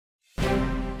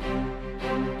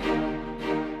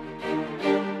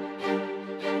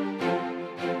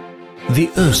The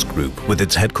Oest Group, with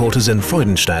its headquarters in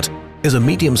Freudenstadt, is a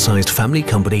medium-sized family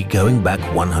company going back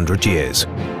 100 years.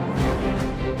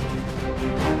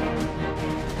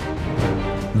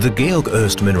 The Georg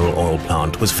Oest mineral oil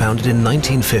plant was founded in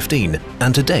 1915,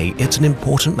 and today it's an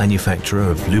important manufacturer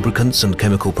of lubricants and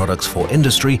chemical products for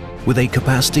industry with a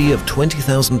capacity of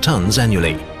 20,000 tons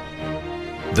annually.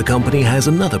 The company has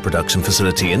another production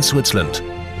facility in Switzerland.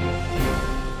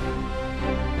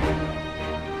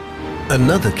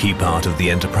 Another key part of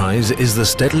the enterprise is the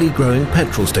steadily growing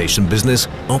petrol station business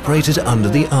operated under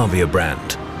the Avia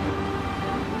brand.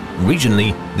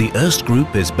 Regionally, the Oest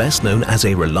Group is best known as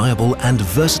a reliable and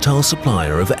versatile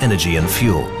supplier of energy and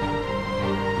fuel.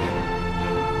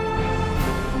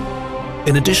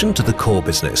 In addition to the core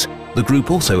business, the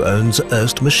group also owns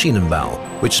Oest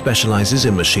Maschinenbau, which specializes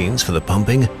in machines for the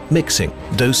pumping, mixing,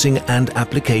 dosing and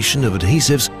application of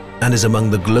adhesives and is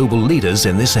among the global leaders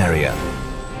in this area.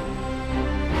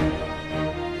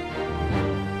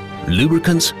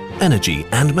 Lubricants, energy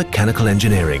and mechanical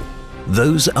engineering.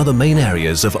 Those are the main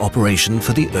areas of operation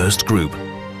for the Oest Group.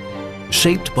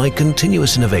 Shaped by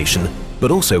continuous innovation,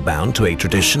 but also bound to a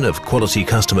tradition of quality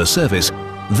customer service,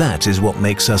 that is what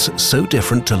makes us so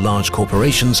different to large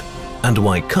corporations and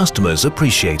why customers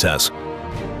appreciate us.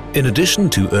 In addition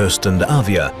to Oest and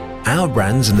Avia, our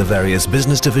brands in the various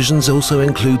business divisions also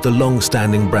include the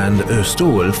long-standing brand Oest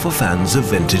for fans of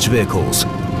vintage vehicles.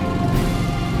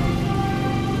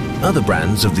 Other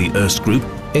brands of the Oest Group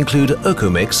include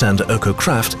Ökomix and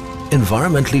Ökokraft,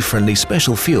 environmentally friendly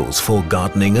special fuels for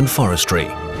gardening and forestry.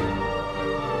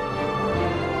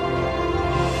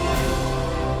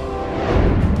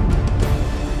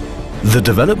 The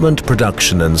development,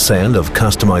 production and sale of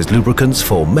customized lubricants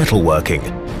for metalworking.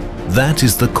 That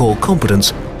is the core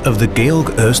competence of the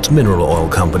Georg Oest Mineral Oil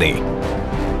Company.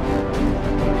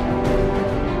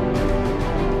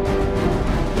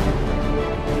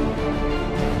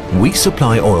 We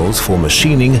supply oils for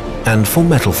machining and for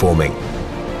metal forming.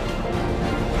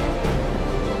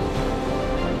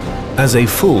 As a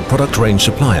full product range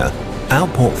supplier, our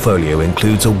portfolio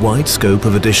includes a wide scope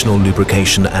of additional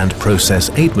lubrication and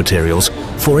process aid materials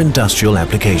for industrial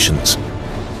applications.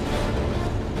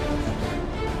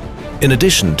 In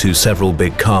addition to several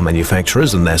big car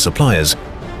manufacturers and their suppliers,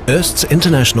 Oest's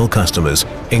international customers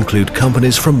include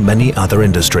companies from many other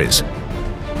industries.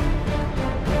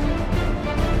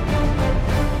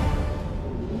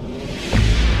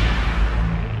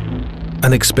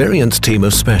 An experienced team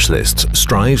of specialists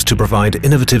strives to provide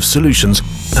innovative solutions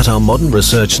at our modern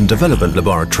research and development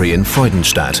laboratory in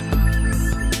Freudenstadt.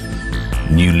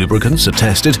 New lubricants are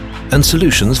tested and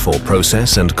solutions for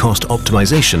process and cost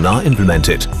optimization are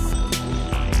implemented.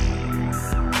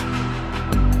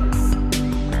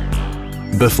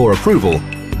 Before approval,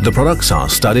 the products are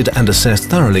studied and assessed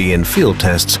thoroughly in field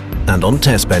tests and on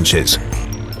test benches.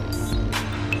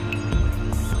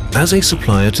 As a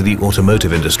supplier to the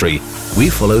automotive industry, we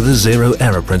follow the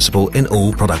zero-error principle in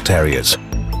all product areas.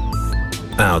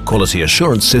 Our quality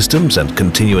assurance systems and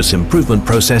continuous improvement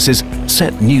processes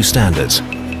set new standards.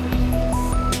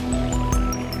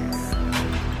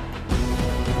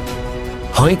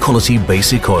 High-quality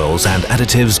basic oils and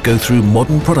additives go through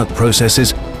modern product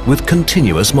processes with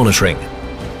continuous monitoring.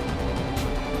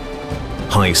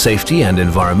 High safety and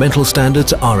environmental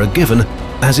standards are a given,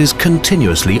 as is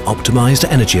continuously optimized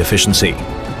energy efficiency.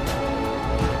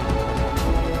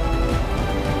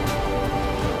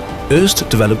 Oest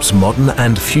develops modern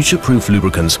and future-proof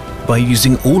lubricants by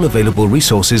using all available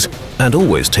resources and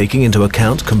always taking into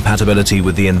account compatibility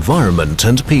with the environment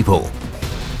and people.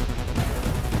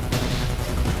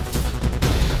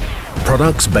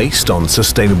 Products based on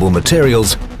sustainable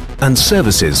materials and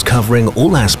services covering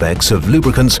all aspects of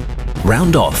lubricants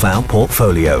round off our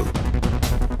portfolio.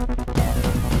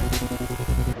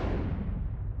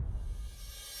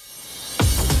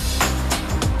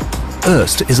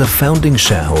 Oest is a founding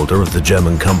shareholder of the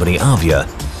German company Avia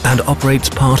and operates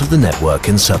part of the network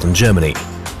in southern Germany.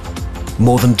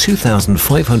 More than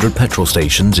 2,500 petrol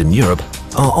stations in Europe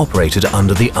are operated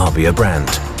under the Avia brand.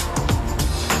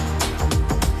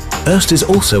 Oest is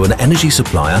also an energy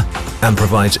supplier and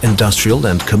provides industrial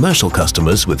and commercial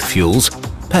customers with fuels,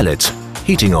 pellets,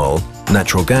 heating oil,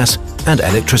 natural gas and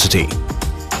electricity.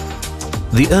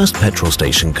 The Oest petrol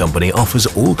station company offers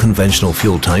all conventional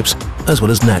fuel types as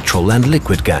well as natural and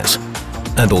liquid gas,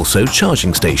 and also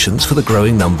charging stations for the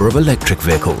growing number of electric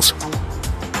vehicles.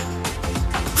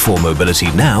 For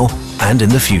mobility now and in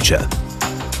the future.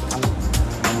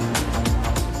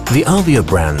 The Avia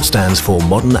brand stands for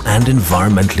modern and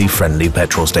environmentally friendly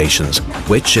petrol stations,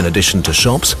 which in addition to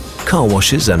shops, car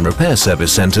washes and repair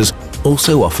service centres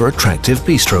also offer attractive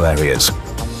bistro areas.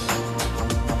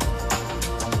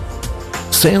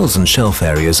 Sales and shelf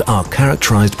areas are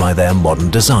characterized by their modern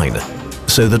design,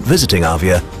 so that visiting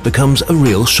Avia becomes a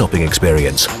real shopping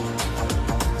experience.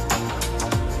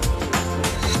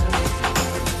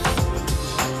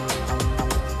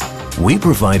 We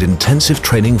provide intensive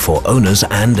training for owners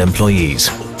and employees.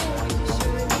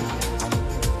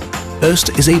 Oest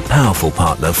is a powerful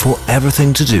partner for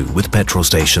everything to do with petrol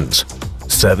stations.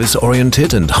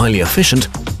 Service-oriented and highly efficient,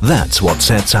 that's what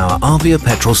sets our Avia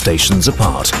petrol stations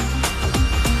apart.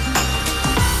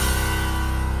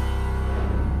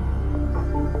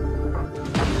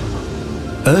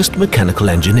 Oest Mechanical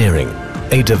Engineering,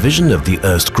 a division of the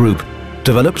Oest Group,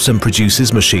 develops and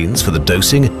produces machines for the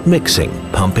dosing, mixing,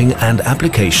 pumping and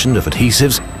application of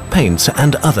adhesives, paints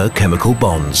and other chemical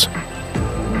bonds.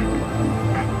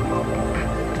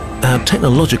 Our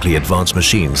technologically advanced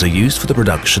machines are used for the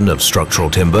production of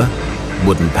structural timber,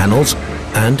 wooden panels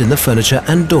and in the furniture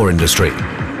and door industry.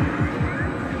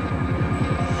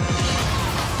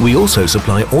 We also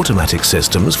supply automatic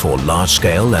systems for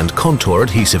large-scale and contour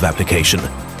adhesive application,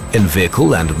 in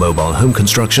vehicle and mobile home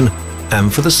construction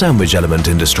and for the sandwich element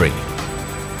industry.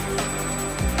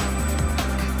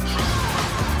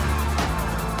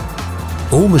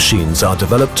 All machines are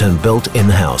developed and built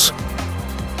in-house.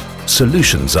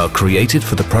 Solutions are created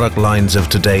for the product lines of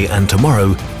today and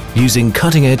tomorrow using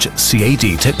cutting-edge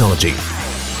CAD technology.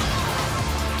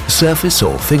 Surface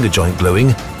or finger joint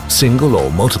gluing, single or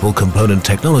multiple component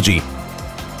technology.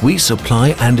 We supply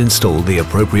and install the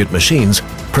appropriate machines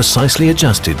precisely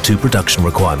adjusted to production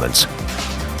requirements,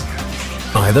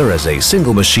 either as a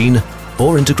single machine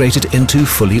or integrated into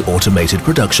fully automated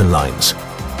production lines.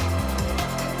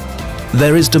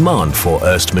 There is demand for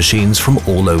Oest machines from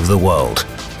all over the world.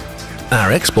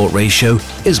 Our export ratio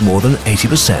is more than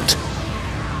 80%.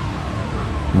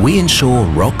 We ensure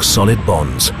rock-solid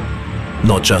bonds,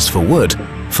 not just for wood,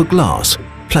 for glass,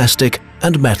 plastic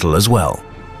and metal as well.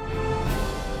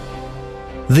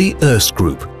 The Oest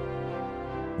Group.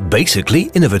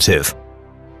 Basically innovative,